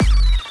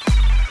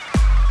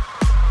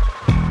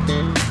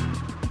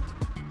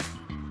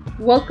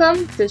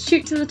Welcome to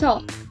Shoot to the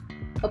Top,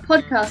 a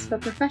podcast for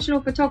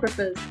professional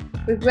photographers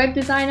with web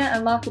designer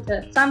and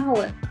marketer Sam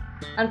Hollis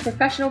and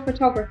professional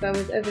photographer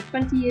with over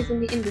 20 years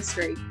in the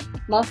industry,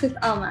 Marcus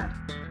Ahmad.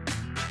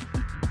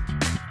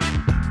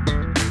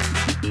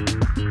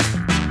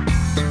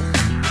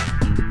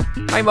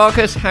 Hi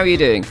Marcus, how are you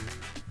doing?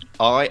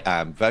 I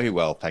am very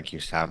well, thank you,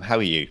 Sam. How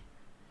are you?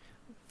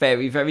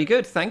 Very, very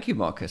good. Thank you,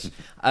 Marcus.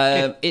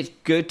 It's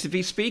good to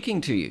be speaking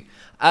to you.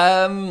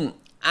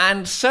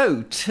 And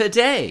so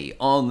today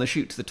on the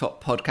Shoot to the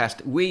Top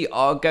podcast, we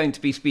are going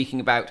to be speaking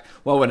about,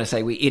 well, when I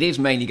say we, it is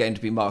mainly going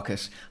to be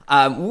Marcus.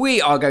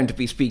 We are going to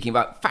be speaking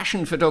about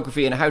fashion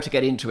photography and how to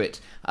get into it.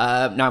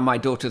 Now, my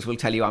daughters will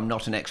tell you I'm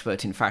not an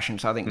expert in fashion,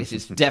 so I think this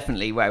is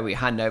definitely where we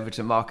hand over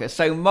to Marcus.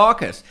 So,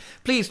 Marcus,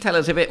 please tell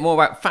us a bit more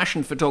about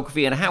fashion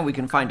photography and how we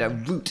can find a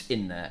route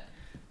in there.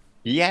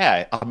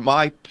 Yeah,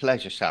 my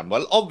pleasure, Sam.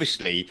 Well,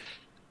 obviously,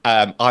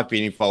 I've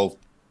been involved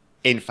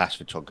in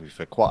fashion photography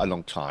for quite a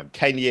long time.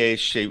 10 years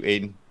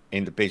shooting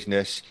in the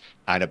business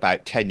and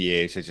about 10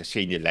 years as a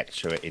senior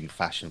lecturer in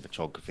fashion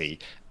photography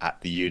at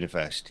the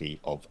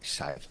University of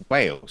South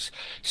Wales.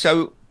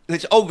 So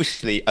there's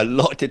obviously a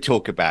lot to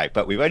talk about,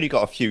 but we've only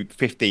got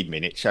 15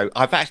 minutes. So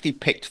I've actually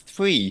picked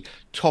 3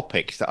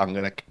 topics that I'm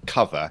going to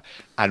cover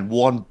and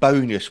one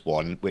bonus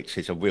one, which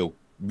is a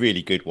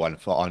really good one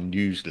for our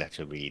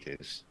newsletter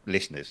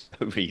listeners.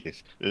 Oh,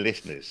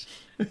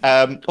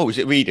 is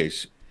it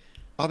readers?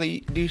 Are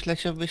they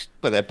newsletter?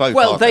 Well, they're both.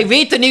 Well, they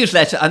read the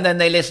newsletter and then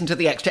they listen to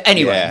the extra.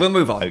 Anyway, yeah. We'll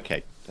move on.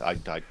 Okay, I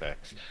digress.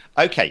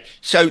 Okay,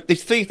 so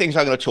there's 3 things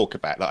I'm going to talk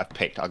about that I've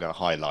picked. I'm going to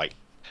highlight.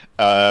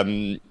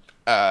 And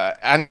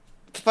the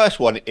first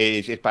one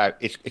is about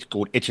it's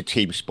called It's a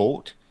Team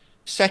Sport.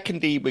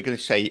 Secondly, we're going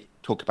to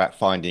talk about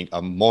finding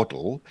a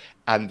model,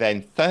 and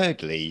then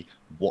thirdly,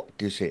 what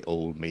does it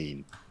all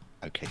mean?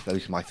 Okay,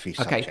 those are my 3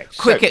 subjects.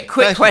 Quick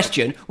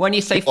question. When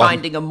you say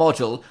finding a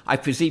model, I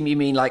presume you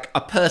mean like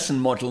a person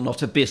model,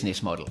 not a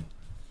business model.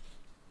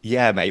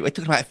 Yeah, mate. We're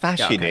talking about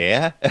fashion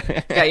here.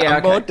 Yeah.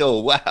 A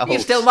model. Wow. You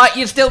still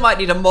might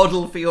need a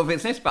model for your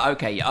business, but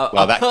okay.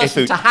 A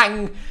person to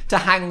hang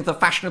the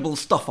fashionable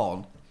stuff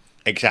on.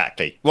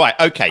 Exactly. Right.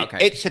 Okay.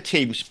 It's a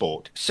team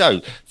sport.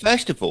 So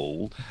first of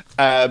all,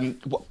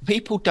 what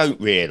people don't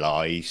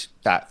realise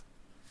that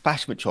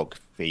fashion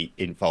photography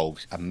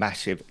involves a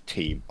massive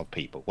team of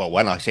people. Well,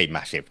 when I say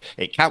massive,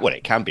 it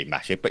can be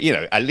massive, but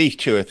at least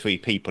 2 or 3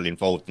 people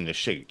involved in the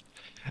shoot.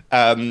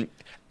 And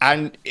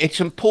it's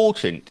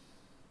important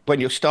when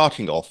you're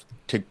starting off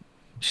to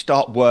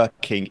start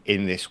working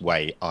in this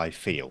way, I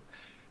feel.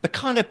 The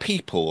kind of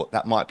people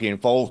that might be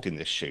involved in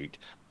this shoot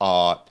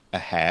are a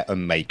hair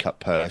and makeup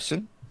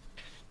person.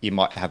 You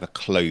might have a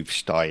clothes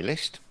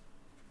stylist.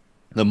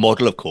 The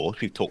model, of course,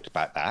 we've talked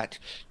about that.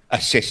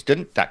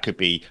 Assistant, that could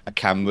be a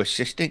camera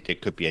assistant, it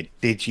could be a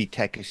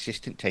digitech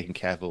assistant taking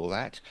care of all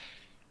that.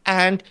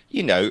 And,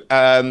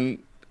 and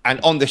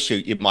on the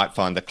shoot, you might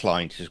find the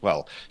client as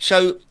well.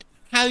 So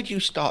how do you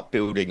start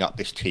building up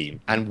this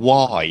team and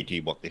why do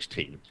you want this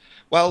team?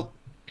 Well,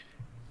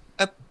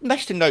 a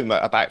misnomer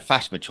about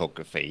fashion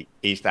photography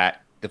is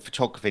that the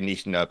photographer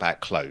needs to know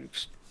about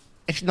clothes.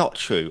 It's not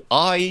true.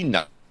 I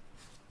know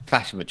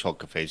fashion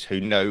photographers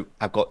who know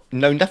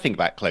nothing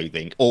about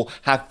clothing or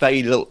have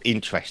very little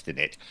interest in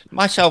it.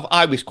 Myself,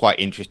 I was quite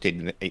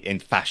interested in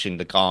fashion,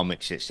 the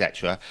garments,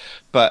 etc.,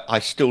 but I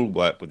still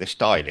work with a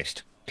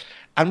stylist.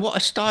 And what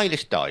a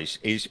stylist does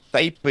is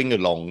they bring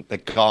along the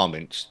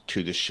garments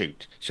to the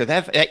shoot. So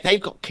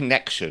they've got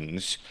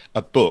connections,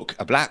 a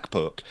black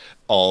book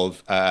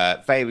of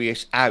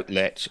various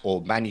outlets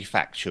or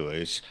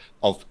manufacturers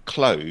of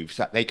clothes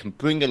that they can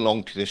bring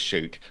along to the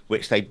shoot,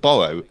 which they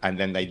borrow and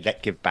then they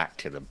give back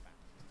to them.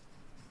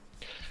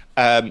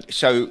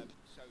 So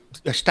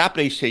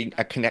establishing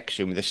a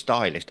connection with a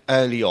stylist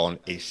early on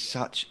is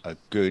such a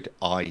good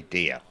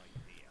idea.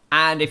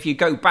 And if you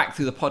go back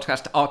through the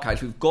podcast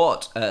archives, we've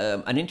got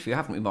an interview,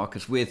 haven't we,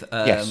 Marcus, with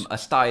yes. a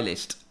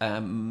stylist,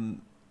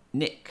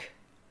 Nick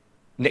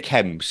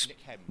Hems.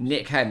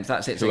 Nick Hems,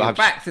 that's it. So you're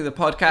back through the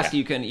podcast,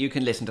 yeah. You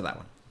can listen to that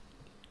one.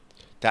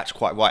 That's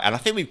quite right. And I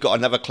think we've got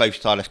another clothes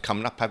stylist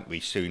coming up, haven't we,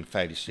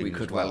 fairly soon we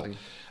could as well.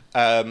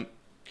 Well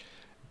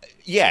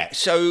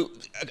so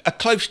a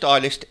clothes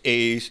stylist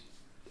is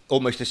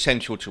almost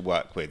essential to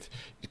work with,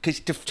 because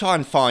to try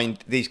and find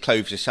these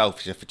clothes yourself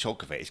as a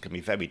photographer is going to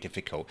be very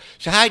difficult.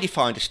 So how do you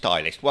find a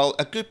stylist? Well,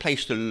 a good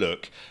place to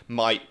look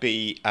might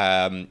be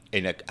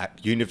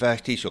at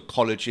universities or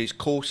colleges,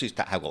 courses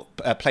that have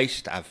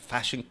places that have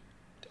fashion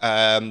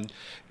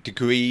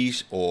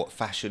degrees or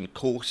fashion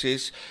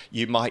courses.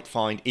 You might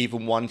find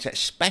even ones that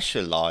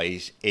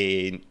specialise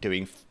in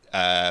doing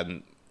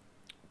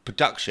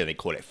production. They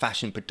call it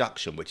fashion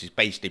production, which is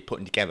basically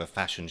putting together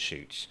fashion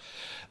shoots.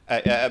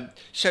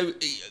 So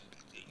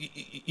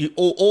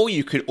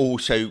you could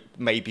also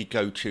maybe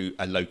go to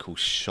a local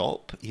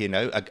shop,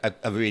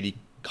 a really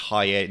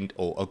high-end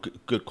or a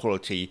good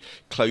quality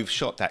clothes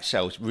shop that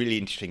sells really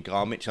interesting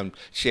garments, and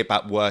see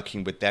about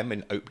working with them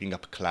and opening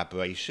up a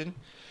collaboration.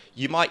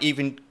 You might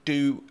even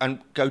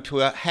go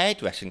to a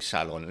hairdressing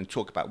salon and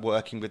talk about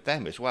working with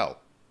them as well.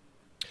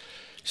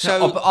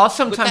 So are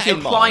sometimes your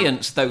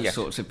clients those yes.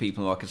 sorts of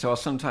people, Marcus? So are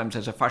sometimes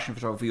as a fashion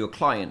photographer, your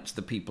clients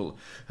the people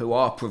who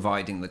are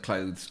providing the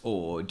clothes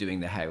or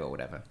doing the hair or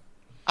whatever?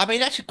 I mean,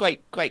 that's a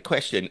great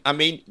question. I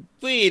mean,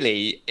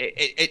 really,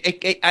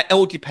 it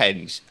all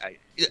depends.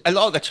 A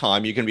lot of the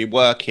time, you're going to be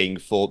working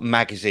for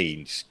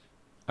magazines.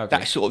 Okay.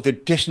 That's sort of the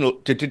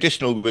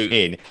traditional route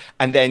in,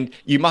 and then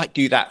you might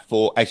do that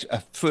for as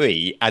a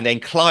free, and then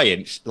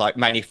clients like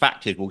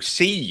manufacturers will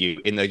see you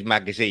in those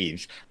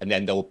magazines, and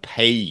then they'll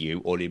pay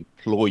you or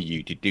employ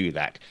you to do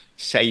that.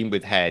 Same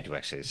with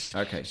hairdressers.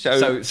 Okay.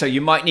 So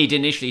you might need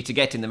initially to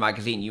get in the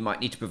magazine, you might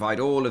need to provide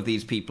all of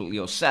these people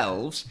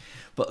yourselves,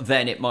 but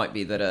then it might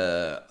be that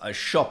a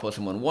shop or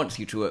someone wants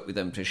you to work with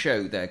them to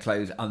show their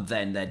clothes, and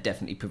then they're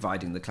definitely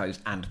providing the clothes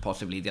and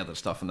possibly the other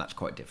stuff, and that's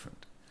quite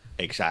different.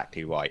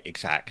 Exactly right,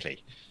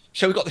 exactly.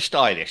 So we've got the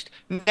stylist.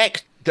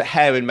 Next, the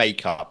hair and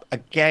makeup.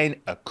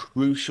 Again, a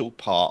crucial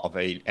part of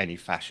any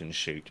fashion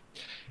shoot.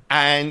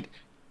 And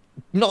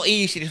not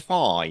easy to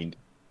find.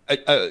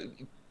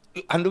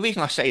 And the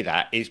reason I say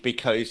that is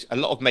because a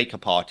lot of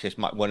makeup artists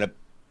might want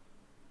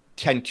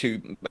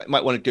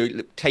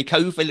to take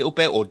over a little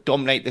bit or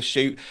dominate the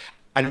shoot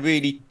and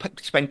really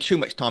spend too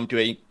much time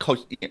doing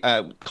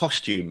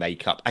costume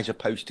makeup as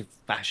opposed to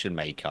fashion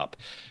makeup.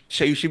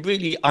 So you should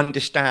really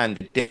understand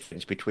the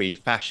difference between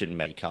fashion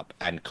makeup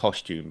and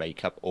costume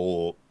makeup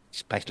or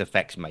special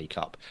effects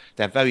makeup.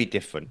 They're very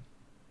different.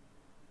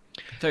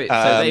 So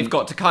they've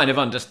got to kind of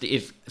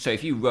understand. So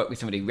if you work with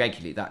somebody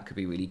regularly, that could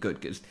be really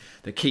good, because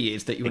the key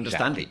is that you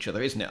understand each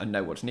other, isn't it, and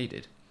know what's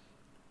needed.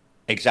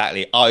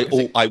 Exactly.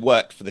 I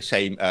worked for the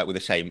same with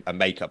the same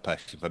makeup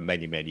person for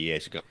many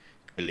years ago,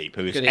 Philippe,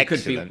 who was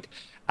excellent,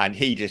 and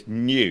he just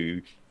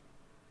knew.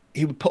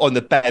 He would put on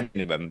the bare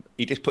minimum.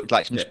 He just put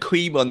like some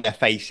cream on their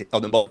face,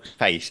 on the model's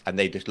face, and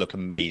they just look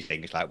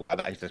amazing. It's like, wow,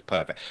 that is just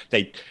perfect.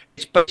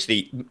 It's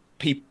basically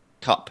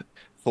makeup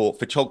for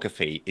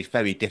photography is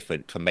very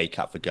different from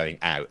makeup for going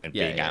out and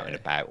being out and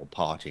about or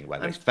partying.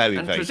 Whether it's very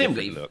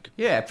different look.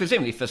 Yeah,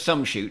 presumably for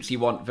some shoots you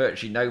want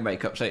virtually no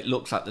makeup, so it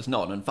looks like there's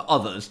none, and for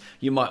others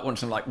you might want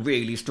some like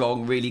really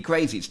strong, really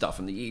crazy stuff,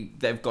 and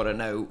they've got to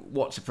know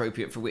what's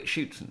appropriate for which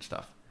shoots and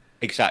stuff.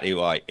 Exactly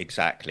right.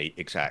 Exactly.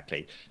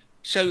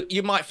 So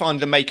you might find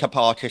the makeup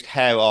artist,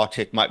 hair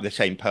artist might be the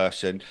same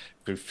person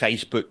through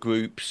Facebook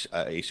groups.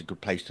 It's a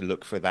good place to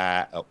look for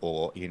that,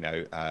 or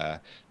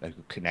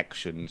local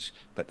connections,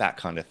 but that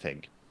kind of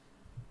thing.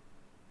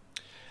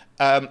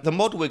 The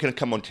model we're going to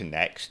come on to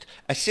next.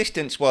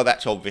 Assistants, well,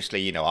 that's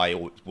obviously, I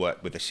always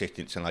work with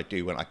assistants, and I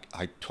do when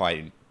I try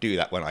and do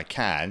that when I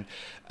can.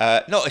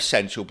 Not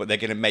essential, but they're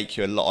going to make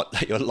your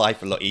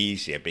life a lot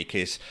easier,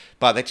 because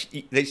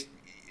there's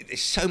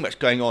so much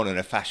going on in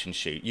a fashion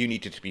shoot. You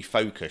needed to be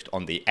focused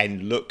on the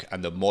end look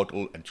and the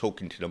model and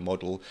talking to the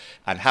model,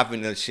 and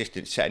having an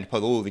assistant setting up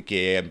all the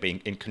gear and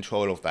being in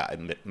control of that,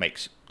 and it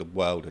makes the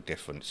world of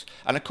difference.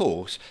 And of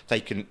course,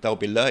 they'll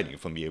be learning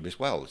from you as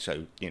well.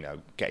 So,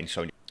 getting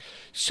so.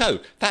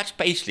 So that's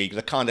basically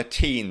the kind of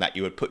team that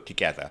you would put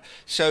together.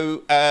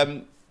 So,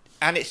 and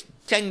it's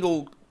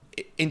general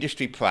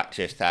industry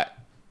practice that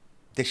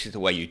this is the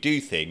way you do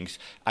things,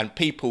 and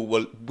people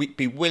will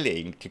be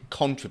willing to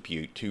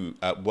contribute to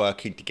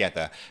working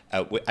together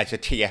as a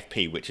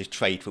TFP, which is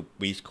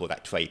we used to call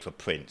that trade for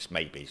prints,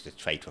 maybe it's the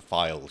trade for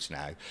files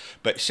now.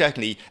 But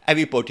certainly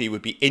everybody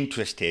would be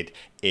interested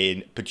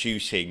in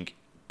producing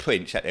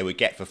prints that they would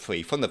get for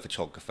free from the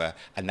photographer,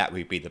 and that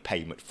would be the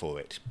payment for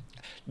it.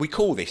 We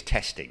call this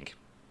testing.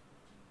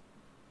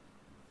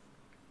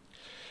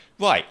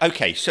 Right,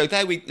 okay, so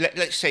there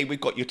let's say we've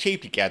got your team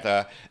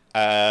together.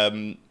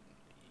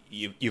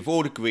 You've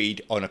all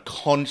agreed on a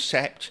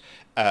concept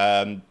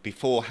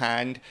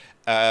beforehand.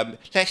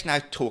 Let's now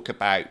talk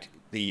about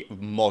the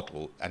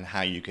model and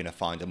how you're going to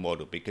find a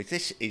model, because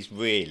this is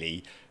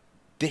the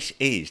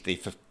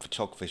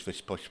photographer's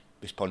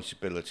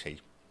responsibility.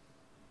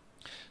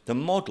 The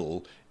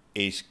model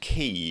is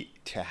key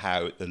to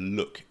how the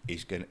look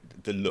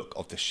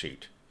of the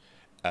shoot,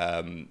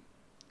 and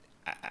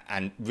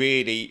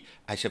really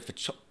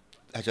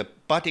as a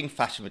budding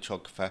fashion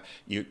photographer,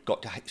 you've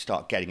got to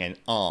start getting an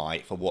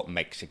eye for what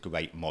makes a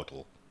great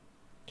model.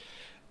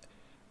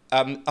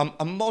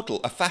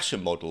 A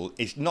fashion model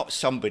is not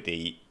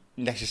somebody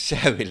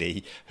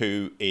necessarily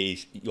who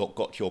is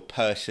got your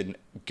person,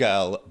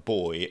 girl,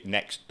 boy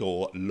next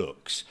door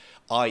looks,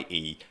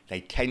 i.e.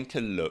 they tend to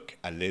look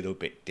a little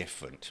bit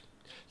different.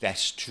 They're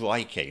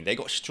striking. They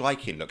got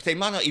striking looks. They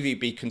might not even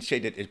be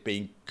considered as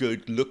being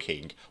good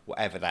looking,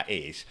 whatever that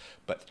is,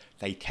 but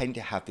they tend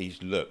to have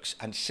these looks.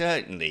 And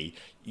certainly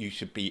you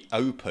should be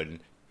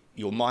open,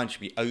 your mind should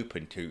be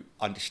open to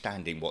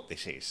understanding what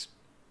this is.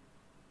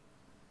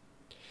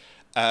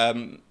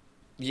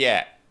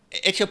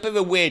 It's a bit of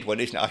a weird one,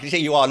 isn't it? I can see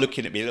you are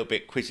looking at me a little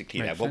bit quizzically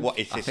now. But what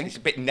is this? It's a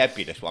bit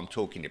nebulous what I'm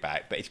talking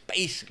about. But it's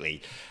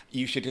basically,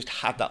 you should just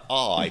have that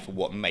eye for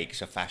what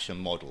makes a fashion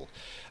model.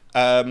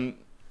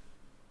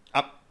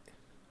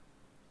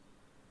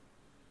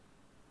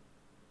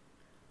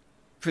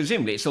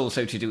 Presumably it's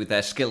also to do with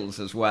their skills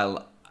as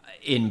well.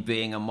 in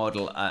being a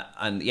model,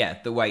 and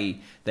the way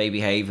they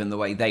behave and the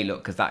way they look,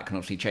 because that can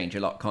obviously change a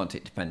lot, can't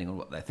it, depending on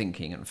what they're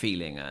thinking and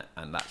feeling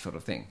and that sort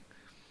of thing.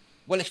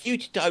 Well, if you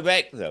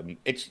direct them,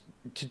 it's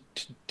to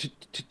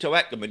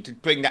direct them and to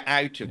bring that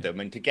out of them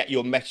and to get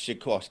your message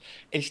across.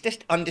 It's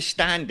just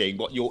understanding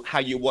how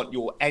you want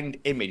your end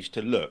image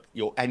to look,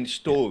 your end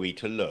story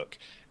to look,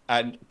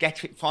 and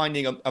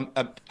finding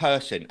a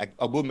person,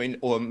 a woman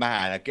or a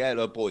man, a girl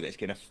or a boy that's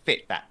going to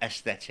fit that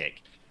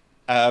aesthetic.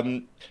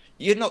 And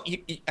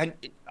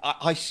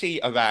I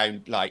see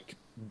around like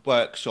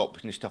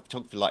workshops and stuff,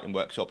 photography lighting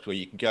workshops, where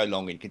you can go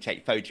along and you can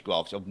take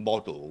photographs of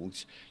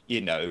models,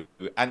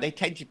 and they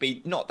tend to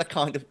be not the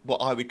kind of what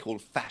I would call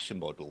fashion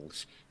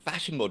models.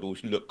 Fashion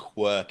models look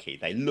quirky,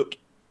 they look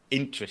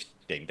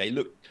interesting, they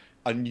look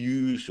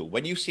unusual.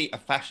 When you see a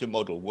fashion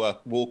model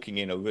walking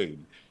in a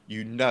room,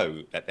 you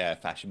know that they're a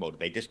fashion model.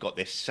 They just got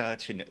this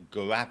certain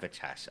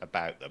gravitas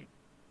about them.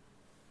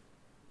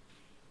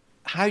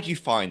 How do you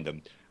find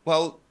them?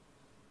 Well,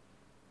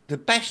 the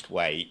best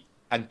way,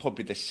 and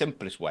probably the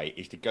simplest way,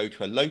 is to go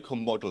to a local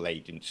model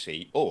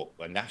agency or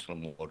a national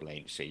model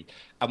agency.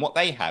 And what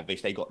they have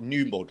is they got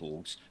new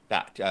models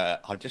that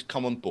are just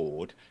come on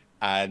board,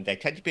 and they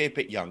tend to be a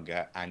bit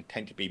younger and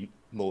tend to be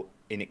more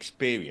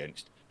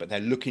inexperienced, but they're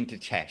looking to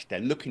test. They're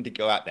looking to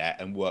go out there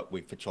and work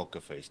with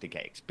photographers to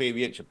get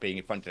experience of being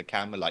in front of the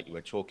camera, like you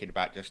were talking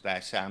about just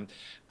there, Sam,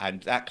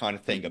 and that kind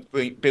of thing, of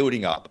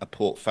building up a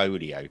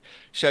portfolio.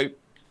 So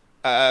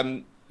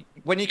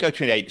when you go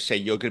to an agency,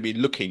 you're going to be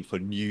looking for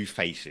new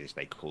faces,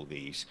 they call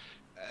these.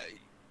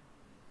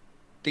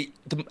 The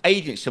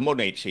agency, the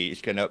modern agency,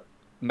 is going to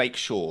make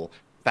sure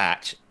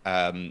that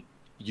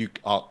you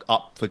are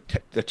up for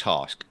the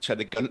task. So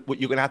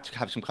you're going to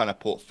have some kind of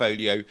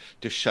portfolio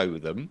to show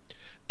them.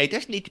 It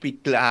doesn't need to be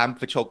glam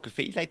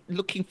photography. They're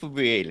looking for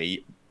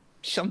really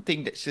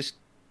something that's just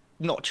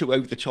not too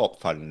over the top,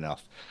 fun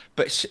enough.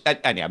 But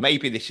anyhow,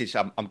 maybe this is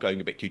I'm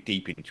going a bit too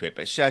deep into it,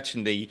 but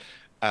certainly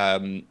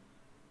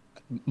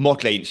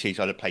model agencies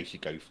are the place to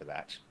go for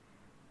that.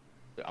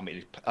 I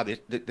mean,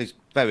 there's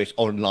various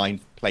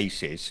online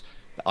places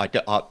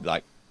that I'm not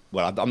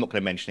going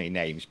to mention any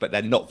names, but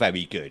they're not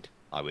very good,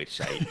 I would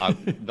say.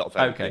 I'm not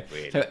very okay. good,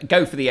 really. So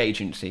go for the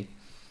agency.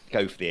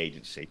 Go for the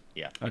agency.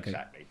 Yeah, okay.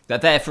 Exactly. They're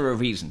there for a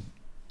reason.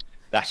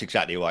 That's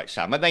exactly right,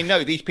 Sam. And they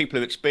know these people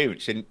are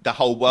experiencing the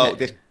whole world.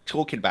 They're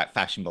talking about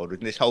fashion models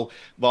and this whole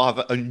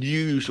rather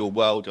unusual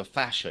world of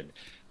fashion.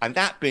 And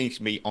that brings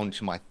me on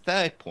to my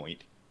third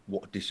point.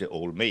 What does it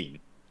all mean?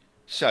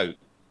 So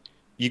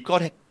you've got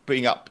to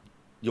bring up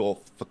your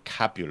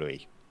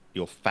vocabulary,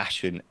 your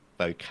fashion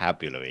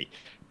vocabulary,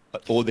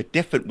 all the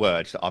different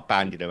words that are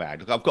bandied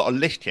around. Look, I've got a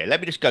list here. Let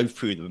me just go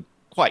through them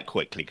quite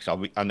quickly,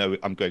 because I know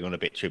I'm going on a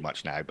bit too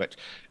much now, but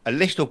a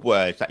list of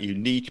words that you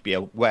need to be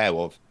aware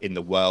of in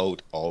the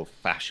world of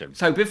fashion.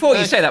 So before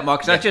you say that,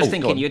 Marcus, I was just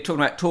thinking, you're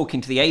talking about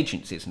talking to the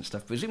agencies and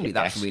stuff. Presumably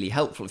that's really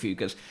helpful for you,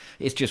 because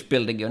it's just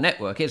building your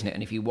network, isn't it?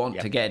 And if you want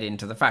to get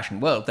into the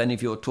fashion world, then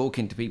if you're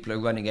talking to people who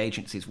are running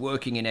agencies,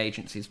 working in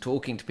agencies,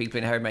 talking to people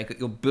in hair and makeup,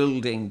 you're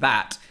building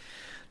that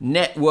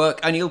network,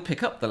 and you'll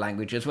pick up the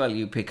language as well.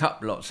 You pick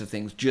up lots of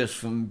things just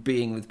from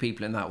being with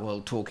people in that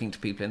world, talking to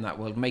people in that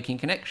world, making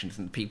connections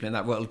with people in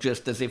that world,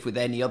 just as if with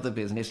any other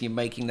business, you're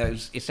making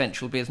those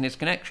essential business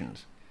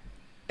connections.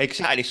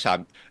 Exactly,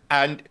 Sam.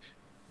 And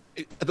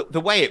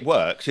the way it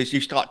works is you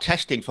start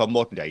testing for a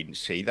modern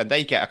agency, then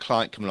they get a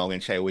client come along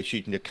and say, we're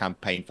shooting a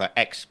campaign for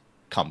X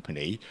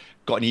company,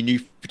 got any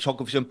new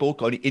photographers on board,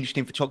 got any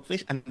interesting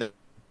photographers, and they're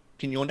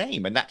in your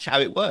name, and that's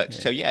how it works.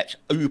 So it's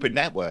Uber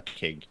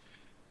networking.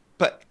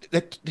 But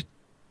the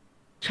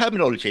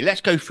terminology, let's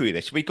go through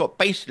this. I've got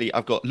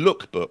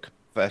lookbook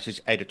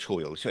versus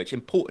editorial. So it's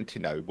important to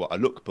know what a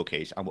lookbook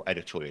is and what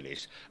editorial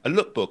is. A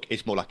lookbook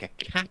is more like a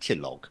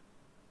catalogue.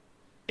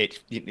 It's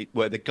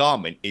where the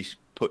garment is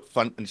put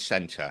front and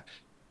centre,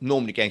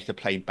 normally against a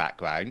plain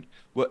background.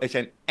 Whereas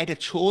an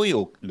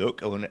editorial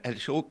look or an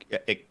editorial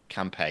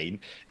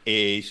campaign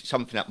is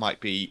something that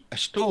might be a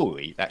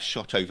story that's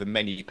shot over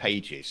many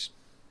pages.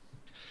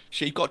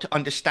 So you've got to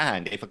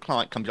understand, if a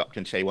client comes up to you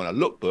and say you want a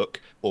lookbook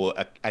or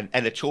an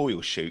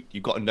editorial shoot,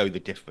 you've got to know the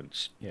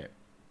difference. Yeah.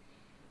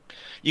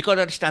 You've got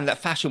to understand that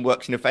fashion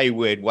works in a very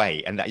weird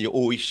way, and that you're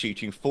always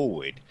shooting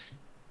forward.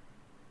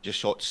 Just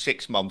shot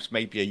 6 months,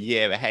 maybe a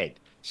year ahead.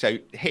 So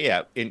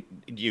here in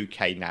the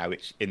UK now,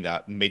 it's in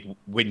the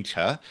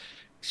midwinter.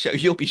 So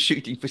you'll be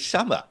shooting for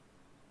summer.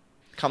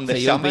 Come the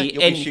summer,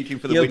 you'll be shooting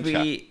for the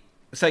winter.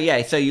 So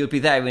you'll be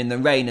there in the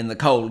rain and the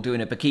cold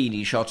doing a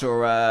bikini shot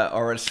or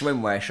a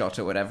swimwear shot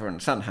or whatever, and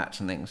sun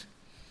hats and things.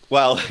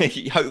 Well,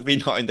 hopefully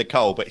not in the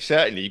cold, but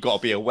certainly you've got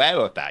to be aware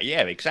of that.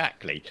 Yeah,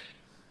 exactly.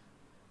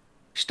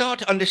 Start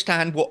to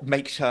understand what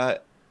makes an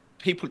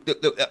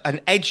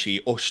edgy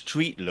or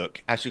street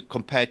look as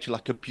compared to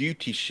like a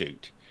beauty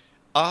shoot.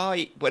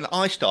 When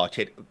I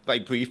started, very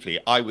briefly,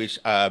 I was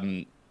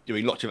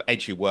doing lots of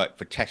edgy work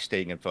for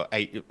testing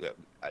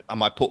and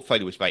my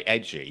portfolio was very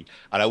edgy.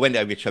 And I went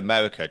over to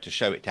America to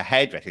show it to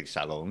hairdressing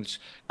salons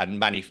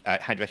and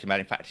hairdressing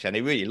manufacturers, and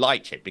they really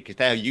liked it because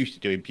they're used to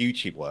doing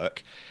beauty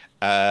work.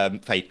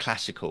 very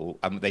classical.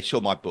 They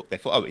saw my book, they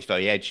thought, oh, it's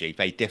very edgy,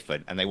 very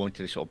different, and they wanted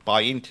to sort of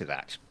buy into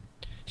that.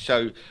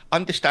 So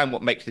understand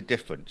what makes the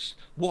difference.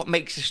 What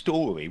makes a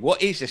story?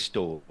 What is a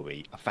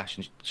story? A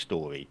fashion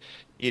story?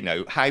 You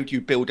know, how do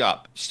you build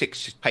up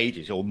 6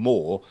 pages or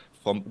more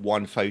from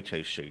one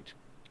photo shoot?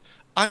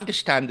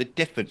 Understand the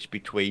difference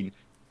between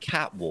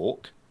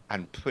catwalk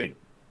and print,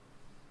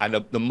 and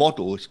the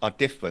models are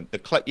different.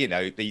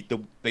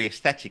 The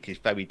aesthetic is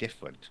very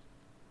different.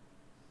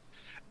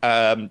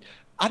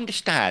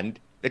 Understand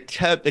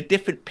the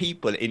different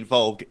people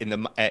involved in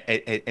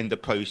the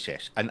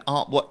process, and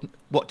art.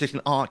 What does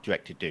an art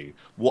director do?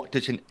 What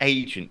does an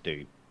agent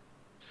do?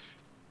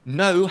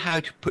 Know how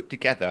to put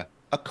together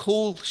a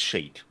call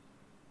sheet.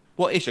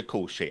 What is a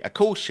call sheet? A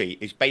call sheet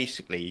is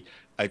basically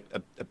a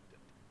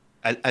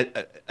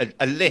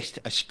list,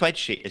 a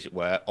spreadsheet, as it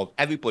were, of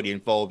everybody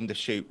involved in the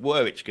shoot,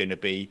 where it's going to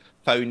be,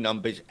 phone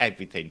numbers,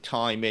 everything,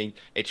 timing.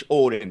 It's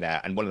all in there.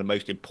 And one of the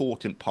most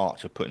important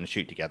parts of putting a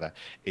shoot together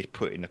is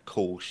putting a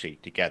call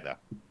sheet together.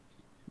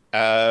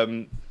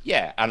 And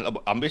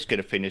I'm just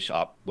going to finish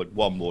up with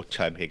one more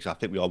term here, because I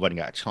think we are running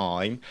out of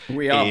time.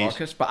 We are,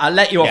 Marcus, but I'll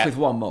let you off with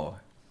one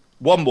more.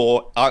 One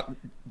more,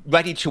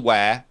 ready to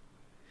wear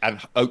and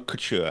haute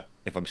couture.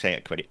 If I'm saying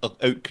it correctly,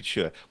 haute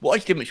couture. What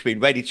is the difference between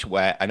ready to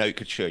wear and haute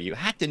couture? You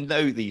had to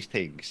know these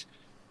things.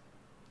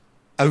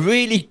 A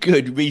really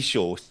good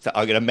resource that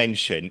I'm going to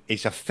mention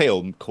is a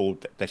film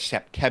called The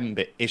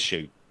September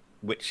Issue,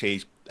 which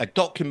is a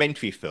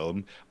documentary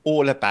film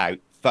all about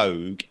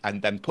Vogue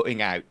and then putting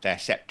out their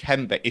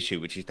September issue,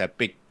 which is their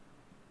big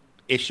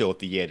issue of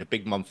the year, the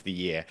big month of the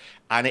year.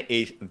 And it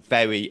is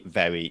very,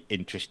 very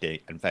interesting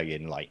and very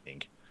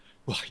enlightening.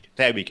 Right,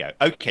 there we go.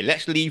 Okay,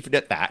 let's leave it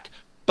at that.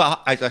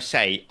 But as I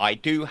say, I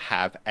do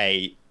have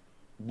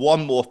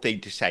one more thing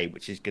to say,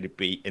 which is going to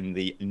be in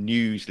the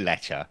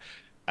newsletter.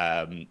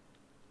 And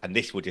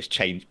this will just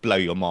blow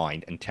your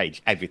mind and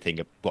change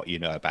everything of what you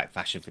know about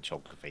fashion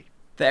photography.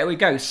 There we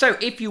go. So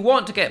if you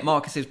want to get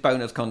Marcus's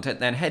bonus content,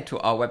 then head to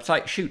our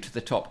website,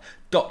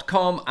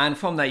 shoottothetop.com. And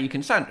from there, you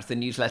can sign up to the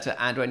newsletter.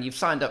 And when you've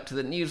signed up to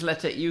the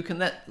newsletter, you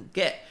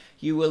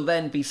will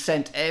then be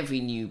sent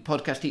every new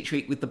podcast each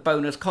week with the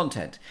bonus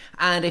content.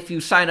 And if you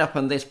sign up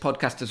and this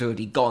podcast has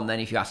already gone, then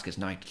if you ask us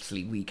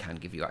nicely, we can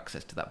give you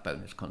access to that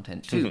bonus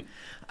content too.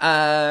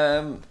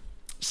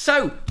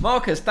 So,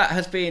 Marcus, that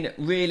has been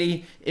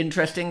really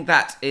interesting.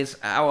 That is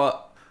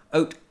our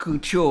haute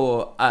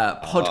couture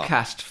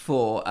podcast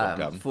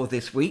for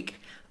this week.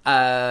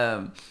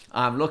 I'm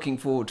looking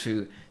forward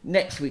to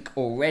next week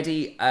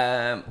already.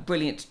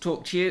 Brilliant to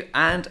talk to you,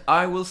 and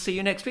I will see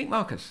you next week,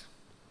 Marcus.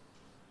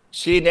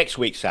 See you next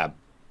week, Sam.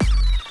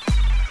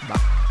 Bye.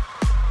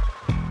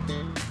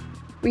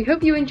 We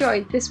hope you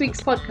enjoyed this week's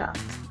podcast.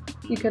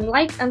 You can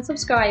like and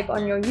subscribe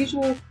on your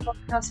usual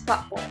podcast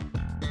platform.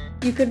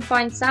 You can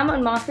find Sam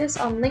and Marcus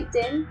on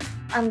LinkedIn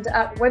and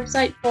at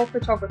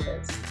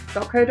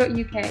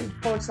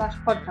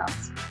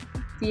websiteforphotographers.co.uk/podcast.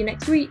 See you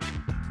next week.